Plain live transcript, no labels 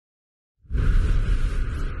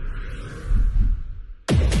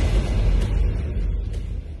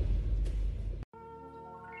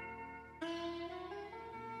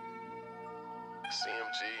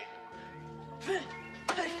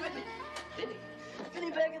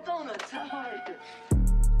Detroit.Nate.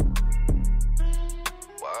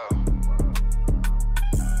 Wow.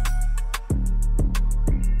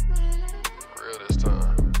 Real this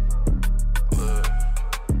time. Look.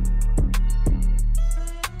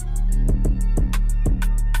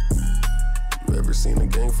 You ever seen a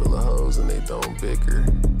gang full of hoes and they don't bicker?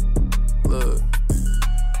 Look.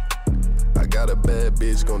 I got a bad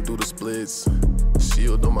bitch gon' do the splits.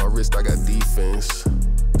 Shield on my wrist, I got defense.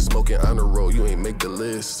 Smoking on the road, you ain't make the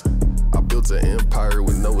list. I built an empire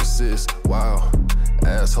with no assist. Wow,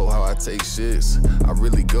 asshole how I take shits. I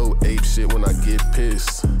really go ape shit when I get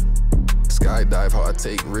pissed. Skydive how I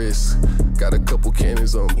take risks. Got a couple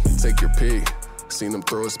cannons on me, take your pick. Seen them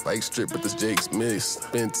throw a spike strip, but this Jake's missed.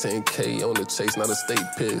 Spent 10K on the chase, not a state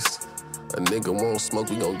pissed. A nigga won't smoke,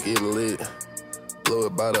 we gon' get lit. Blow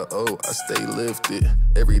it by the O, I stay lifted.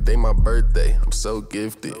 Every day my birthday, I'm so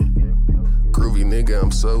gifted. Groovy nigga,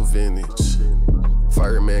 I'm so vintage.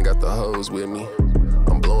 Fireman got the hose with me.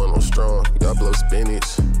 I'm blowing on strong, y'all blow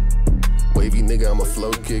spinach. Wavy nigga, I'm a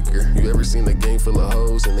flow kicker. You ever seen a gang full of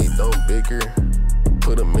hoes and they don't bicker?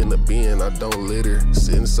 Put them in the bin, I don't litter.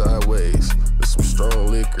 Sitting sideways, with some strong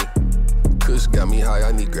liquor. Kush got me high,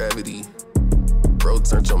 I need gravity. Bro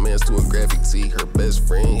turned your mans to a graphic tee. Her best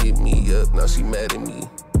friend hit me up, now she mad at me.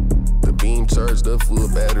 The beam charged up full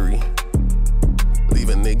of battery. Leave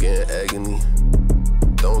a nigga in agony.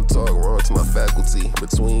 Don't talk wrong to my faculty.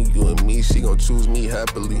 Between you and me, she gon' choose me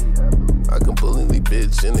happily. I completely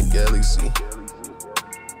bitch in the galaxy.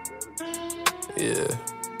 Yeah,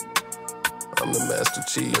 I'm the master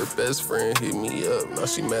cheat. Her best friend hit me up, now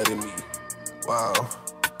she mad at me. Wow,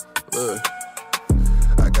 look.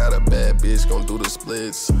 I got a bad bitch gon' do the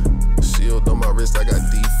splits. Shield on my wrist, I got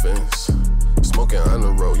defense. Smoking on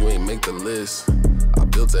the road, you ain't make the list. I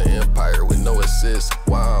built an empire with no assist.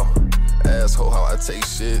 Wow, asshole how I take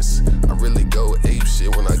shits. I really go ape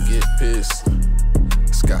shit when I get pissed.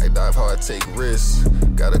 Skydive how I take risks.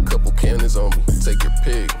 Got a couple cannons on me, take your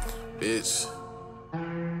pick, bitch.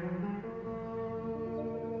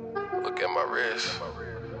 Look at my wrist,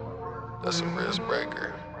 that's a wrist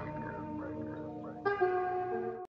breaker.